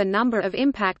to have a number of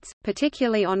impacts,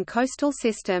 particularly on coastal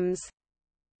systems.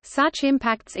 Such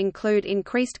impacts include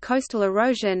increased coastal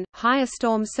erosion, higher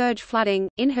storm surge flooding,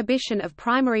 inhibition of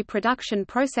primary production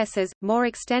processes, more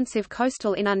extensive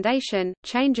coastal inundation,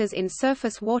 changes in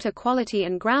surface water quality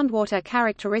and groundwater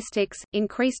characteristics,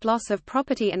 increased loss of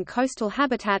property and coastal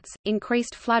habitats,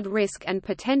 increased flood risk and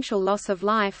potential loss of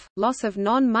life, loss of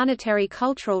non-monetary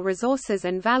cultural resources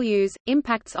and values,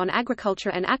 impacts on agriculture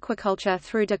and aquaculture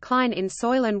through decline in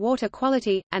soil and water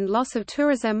quality, and loss of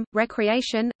tourism,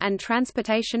 recreation, and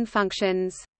transportation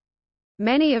functions.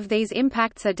 Many of these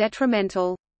impacts are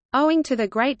detrimental. Owing to the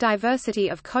great diversity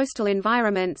of coastal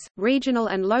environments, regional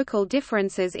and local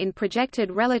differences in projected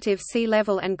relative sea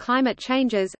level and climate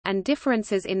changes, and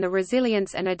differences in the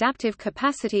resilience and adaptive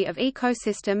capacity of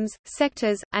ecosystems,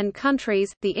 sectors, and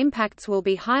countries, the impacts will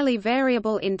be highly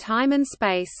variable in time and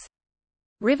space.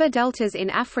 River deltas in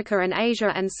Africa and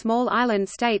Asia and small island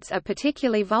states are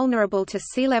particularly vulnerable to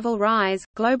sea level rise.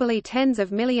 Globally, tens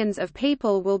of millions of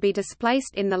people will be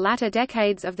displaced in the latter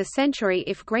decades of the century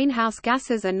if greenhouse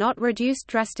gases are not reduced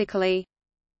drastically.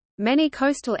 Many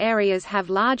coastal areas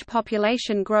have large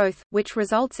population growth, which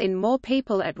results in more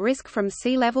people at risk from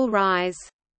sea level rise.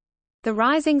 The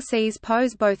rising seas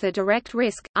pose both a direct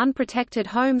risk, unprotected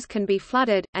homes can be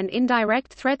flooded, and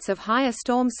indirect threats of higher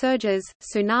storm surges,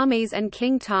 tsunamis and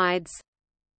king tides.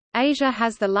 Asia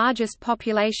has the largest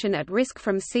population at risk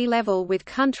from sea level, with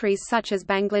countries such as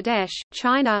Bangladesh,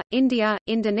 China, India,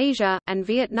 Indonesia, and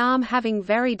Vietnam having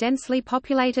very densely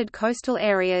populated coastal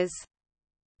areas.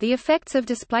 The effects of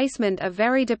displacement are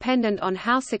very dependent on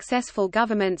how successful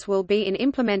governments will be in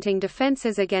implementing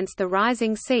defenses against the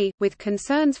rising sea, with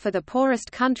concerns for the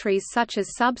poorest countries such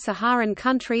as sub-Saharan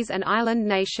countries and island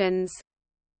nations.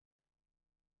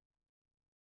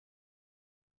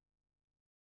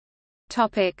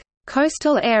 Topic: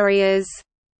 Coastal areas.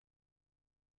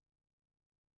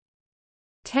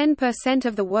 10%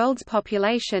 of the world's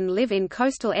population live in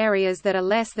coastal areas that are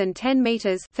less than 10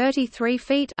 meters (33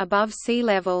 feet) above sea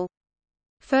level.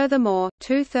 Furthermore,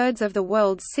 2/3 of the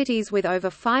world's cities with over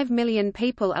 5 million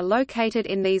people are located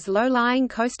in these low-lying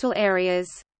coastal areas.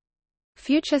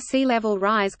 Future sea level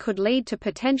rise could lead to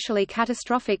potentially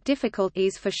catastrophic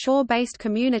difficulties for shore-based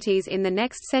communities in the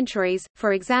next centuries.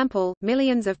 For example,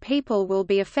 millions of people will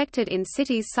be affected in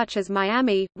cities such as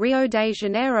Miami, Rio de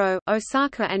Janeiro,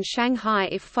 Osaka and Shanghai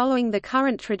if following the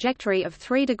current trajectory of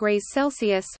 3 degrees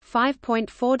Celsius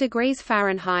 (5.4 degrees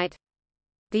Fahrenheit).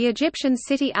 The Egyptian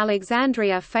city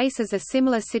Alexandria faces a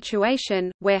similar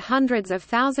situation, where hundreds of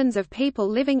thousands of people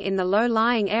living in the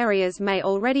low-lying areas may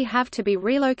already have to be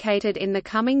relocated in the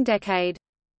coming decade.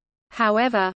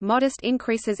 However, modest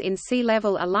increases in sea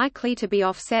level are likely to be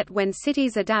offset when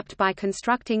cities adapt by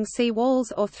constructing sea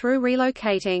walls or through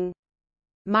relocating.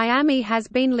 Miami has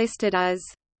been listed as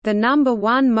the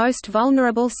 #1 most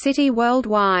vulnerable city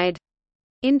worldwide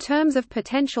in terms of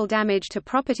potential damage to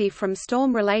property from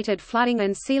storm-related flooding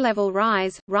and sea level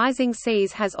rise. Rising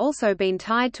seas has also been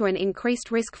tied to an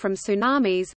increased risk from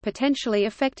tsunamis, potentially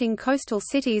affecting coastal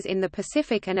cities in the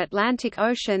Pacific and Atlantic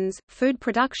Oceans. Food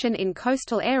production in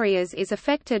coastal areas is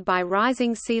affected by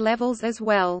rising sea levels as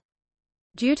well.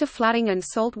 Due to flooding and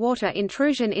saltwater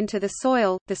intrusion into the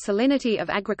soil, the salinity of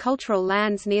agricultural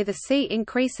lands near the sea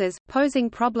increases,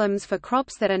 posing problems for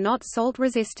crops that are not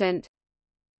salt-resistant.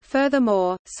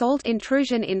 Furthermore, salt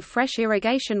intrusion in fresh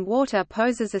irrigation water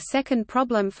poses a second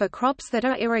problem for crops that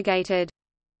are irrigated.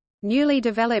 Newly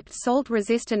developed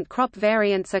salt-resistant crop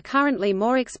variants are currently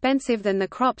more expensive than the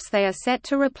crops they are set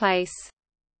to replace.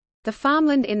 The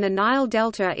farmland in the Nile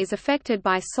Delta is affected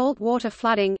by salt water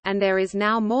flooding, and there is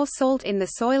now more salt in the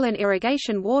soil and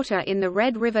irrigation water in the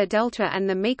Red River Delta and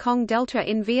the Mekong Delta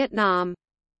in Vietnam.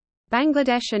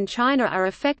 Bangladesh and China are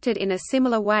affected in a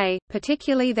similar way,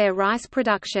 particularly their rice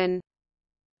production.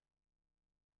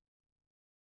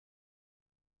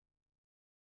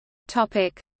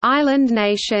 Island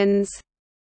nations.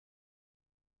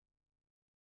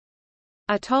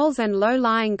 Atolls and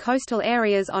low-lying coastal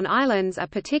areas on islands are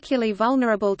particularly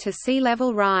vulnerable to sea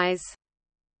level rise.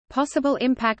 Possible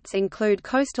impacts include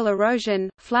coastal erosion,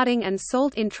 flooding and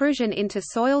salt intrusion into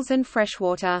soils and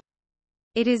freshwater.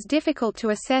 It is difficult to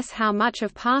assess how much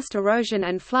of past erosion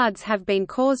and floods have been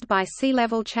caused by sea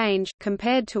level change,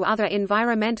 compared to other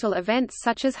environmental events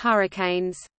such as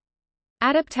hurricanes.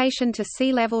 Adaptation to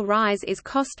sea level rise is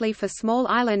costly for small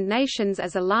island nations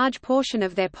as a large portion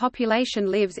of their population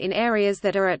lives in areas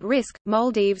that are at risk.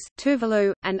 Maldives,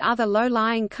 Tuvalu, and other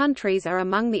low-lying countries are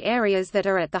among the areas that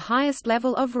are at the highest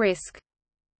level of risk.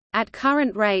 At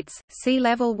current rates, sea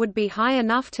level would be high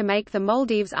enough to make the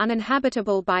Maldives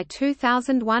uninhabitable by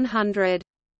 2100.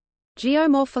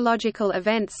 Geomorphological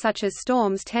events such as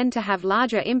storms tend to have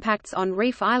larger impacts on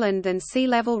Reef Island than sea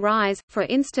level rise, for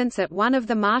instance at one of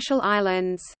the Marshall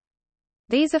Islands.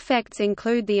 These effects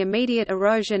include the immediate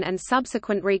erosion and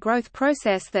subsequent regrowth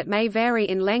process that may vary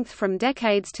in length from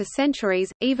decades to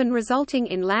centuries, even resulting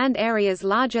in land areas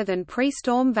larger than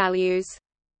pre-storm values.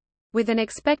 With an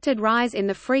expected rise in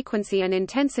the frequency and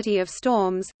intensity of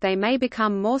storms, they may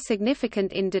become more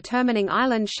significant in determining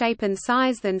island shape and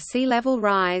size than sea level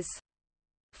rise.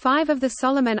 5 of the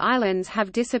Solomon Islands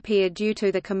have disappeared due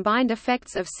to the combined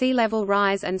effects of sea level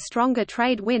rise and stronger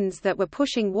trade winds that were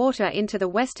pushing water into the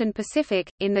western Pacific.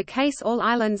 In the case all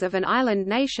islands of an island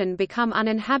nation become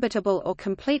uninhabitable or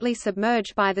completely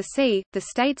submerged by the sea, the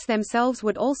states themselves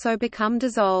would also become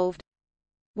dissolved.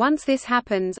 Once this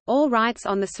happens, all rights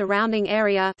on the surrounding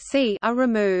area sea are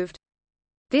removed.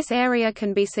 This area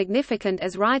can be significant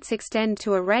as rights extend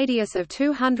to a radius of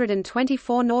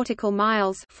 224 nautical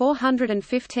miles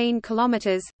 (415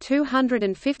 kilometers,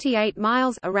 258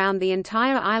 miles) around the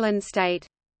entire island state.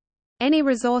 Any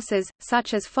resources,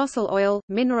 such as fossil oil,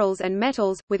 minerals and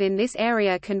metals, within this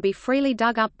area can be freely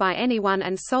dug up by anyone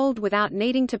and sold without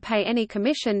needing to pay any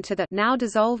commission to the now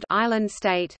dissolved island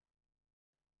state.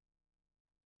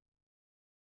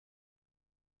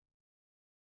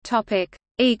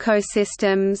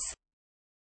 Ecosystems.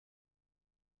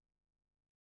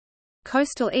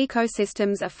 Coastal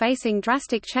ecosystems are facing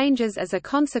drastic changes as a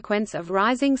consequence of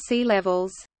rising sea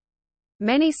levels.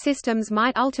 Many systems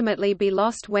might ultimately be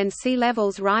lost when sea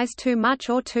levels rise too much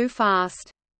or too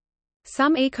fast.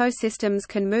 Some ecosystems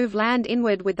can move land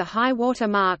inward with the high water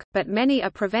mark, but many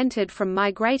are prevented from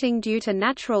migrating due to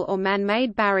natural or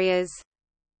man-made barriers.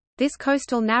 This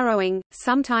coastal narrowing,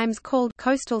 sometimes called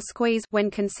coastal squeeze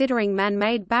when considering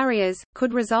man-made barriers,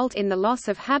 could result in the loss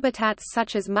of habitats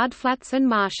such as mudflats and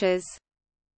marshes.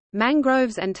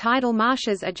 Mangroves and tidal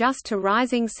marshes adjust to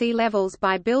rising sea levels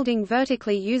by building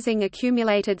vertically using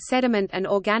accumulated sediment and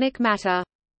organic matter.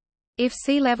 If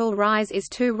sea level rise is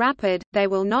too rapid, they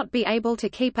will not be able to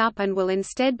keep up and will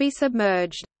instead be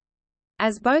submerged.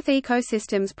 As both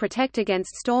ecosystems protect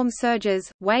against storm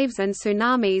surges, waves and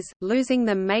tsunamis, losing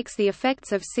them makes the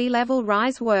effects of sea level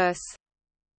rise worse.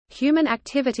 Human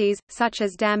activities, such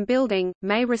as dam building,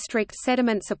 may restrict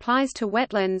sediment supplies to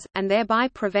wetlands, and thereby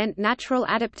prevent natural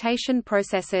adaptation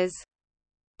processes.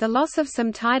 The loss of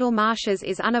some tidal marshes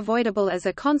is unavoidable as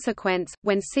a consequence.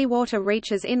 When seawater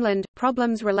reaches inland,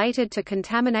 problems related to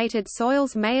contaminated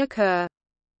soils may occur.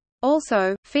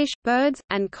 Also, fish, birds,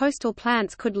 and coastal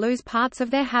plants could lose parts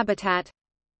of their habitat.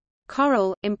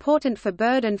 Coral, important for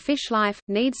bird and fish life,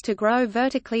 needs to grow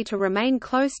vertically to remain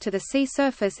close to the sea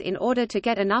surface in order to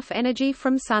get enough energy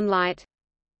from sunlight.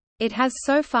 It has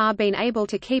so far been able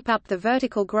to keep up the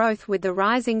vertical growth with the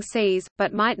rising seas,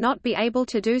 but might not be able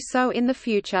to do so in the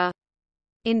future.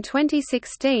 In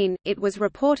 2016, it was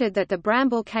reported that the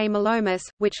bramble K. malomus,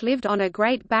 which lived on a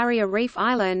Great Barrier Reef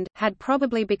island, had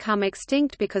probably become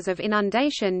extinct because of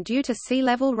inundation due to sea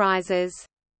level rises.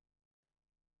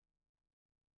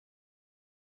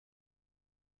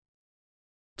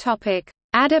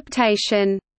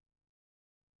 Adaptation.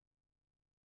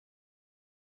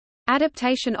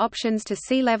 Adaptation options to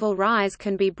sea level rise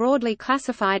can be broadly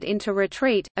classified into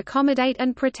retreat, accommodate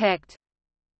and protect.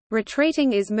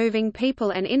 Retreating is moving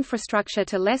people and infrastructure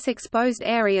to less exposed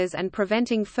areas and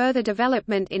preventing further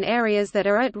development in areas that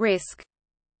are at risk.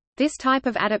 This type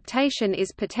of adaptation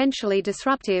is potentially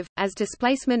disruptive, as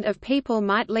displacement of people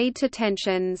might lead to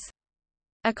tensions.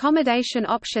 Accommodation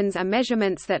options are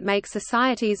measurements that make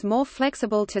societies more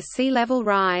flexible to sea level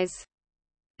rise.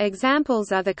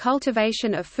 Examples are the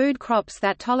cultivation of food crops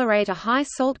that tolerate a high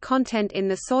salt content in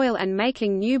the soil and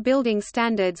making new building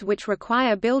standards which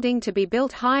require building to be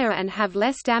built higher and have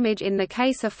less damage in the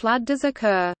case a flood does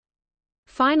occur.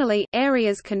 Finally,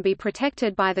 areas can be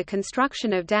protected by the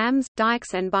construction of dams,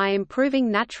 dikes and by improving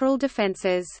natural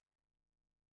defenses.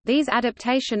 These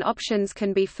adaptation options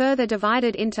can be further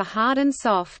divided into hard and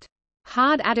soft.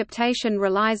 Hard adaptation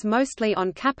relies mostly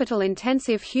on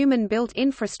capital-intensive human-built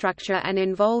infrastructure and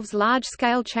involves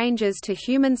large-scale changes to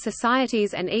human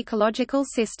societies and ecological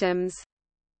systems.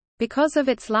 Because of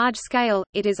its large scale,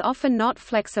 it is often not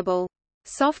flexible.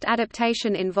 Soft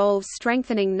adaptation involves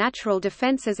strengthening natural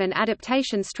defenses and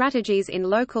adaptation strategies in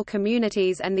local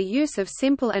communities and the use of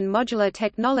simple and modular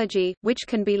technology, which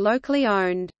can be locally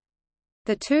owned.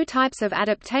 The two types of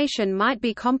adaptation might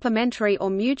be complementary or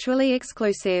mutually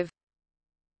exclusive.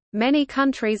 Many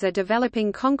countries are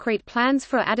developing concrete plans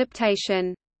for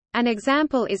adaptation. An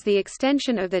example is the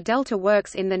extension of the Delta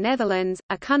Works in the Netherlands,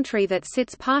 a country that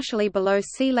sits partially below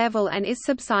sea level and is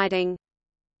subsiding.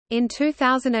 In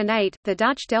 2008, the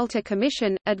Dutch Delta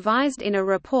Commission advised in a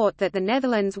report that the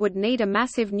Netherlands would need a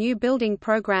massive new building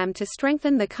program to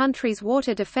strengthen the country's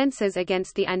water defences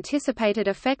against the anticipated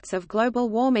effects of global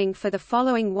warming for the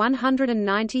following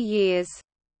 190 years.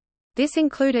 This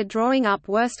included drawing up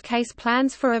worst-case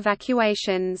plans for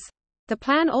evacuations. The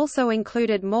plan also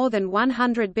included more than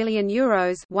 €100 billion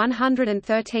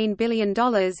 $113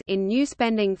 billion in new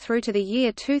spending through to the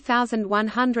year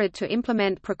 2100 to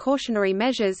implement precautionary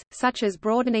measures, such as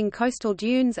broadening coastal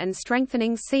dunes and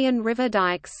strengthening sea and river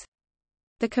dikes.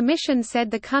 The Commission said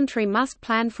the country must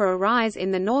plan for a rise in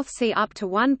the North Sea up to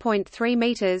 1.3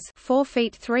 meters (4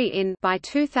 feet 3 in) by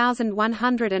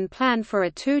 2100 and plan for a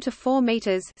 2 to 4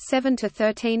 meters (7 to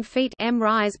 13 feet) m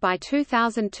rise by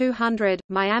 2200.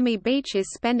 Miami Beach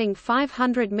is spending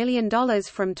 $500 million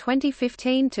from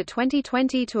 2015 to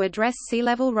 2020 to address sea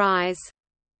level rise.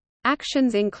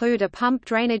 Actions include a pump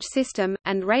drainage system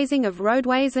and raising of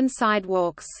roadways and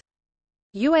sidewalks.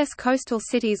 U.S. coastal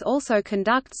cities also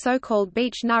conduct so-called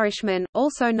beach nourishment,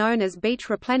 also known as beach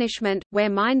replenishment, where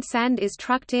mined sand is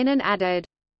trucked in and added.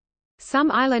 Some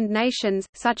island nations,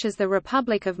 such as the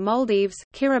Republic of Maldives,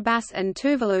 Kiribati and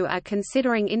Tuvalu, are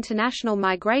considering international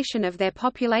migration of their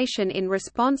population in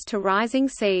response to rising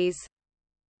seas.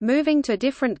 Moving to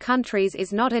different countries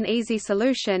is not an easy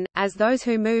solution, as those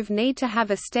who move need to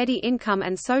have a steady income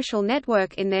and social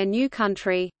network in their new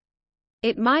country.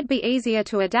 It might be easier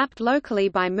to adapt locally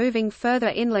by moving further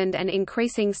inland and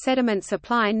increasing sediment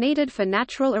supply needed for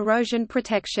natural erosion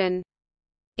protection.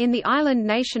 In the island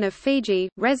nation of Fiji,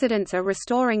 residents are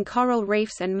restoring coral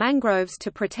reefs and mangroves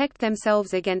to protect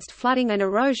themselves against flooding and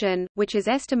erosion, which is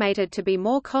estimated to be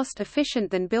more cost-efficient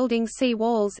than building sea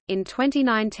walls. In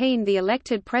 2019, the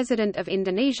elected president of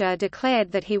Indonesia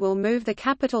declared that he will move the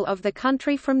capital of the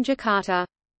country from Jakarta.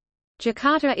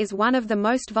 Jakarta is one of the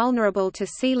most vulnerable to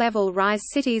sea level rise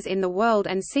cities in the world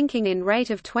and sinking in rate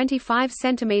of 25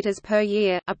 centimeters per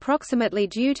year, approximately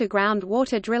due to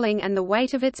groundwater drilling and the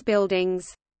weight of its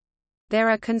buildings.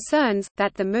 There are concerns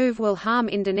that the move will harm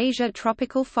Indonesia's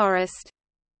tropical forest.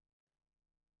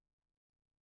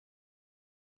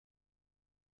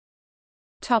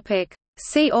 Topic: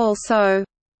 See also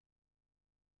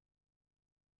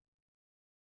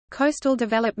Coastal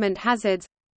development hazards,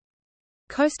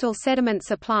 coastal sediment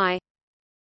supply,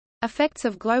 effects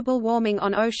of global warming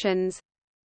on oceans,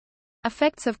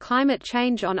 effects of climate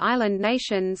change on island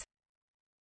nations,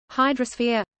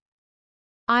 hydrosphere,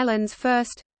 islands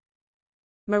first,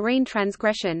 marine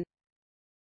transgression.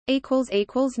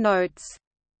 Notes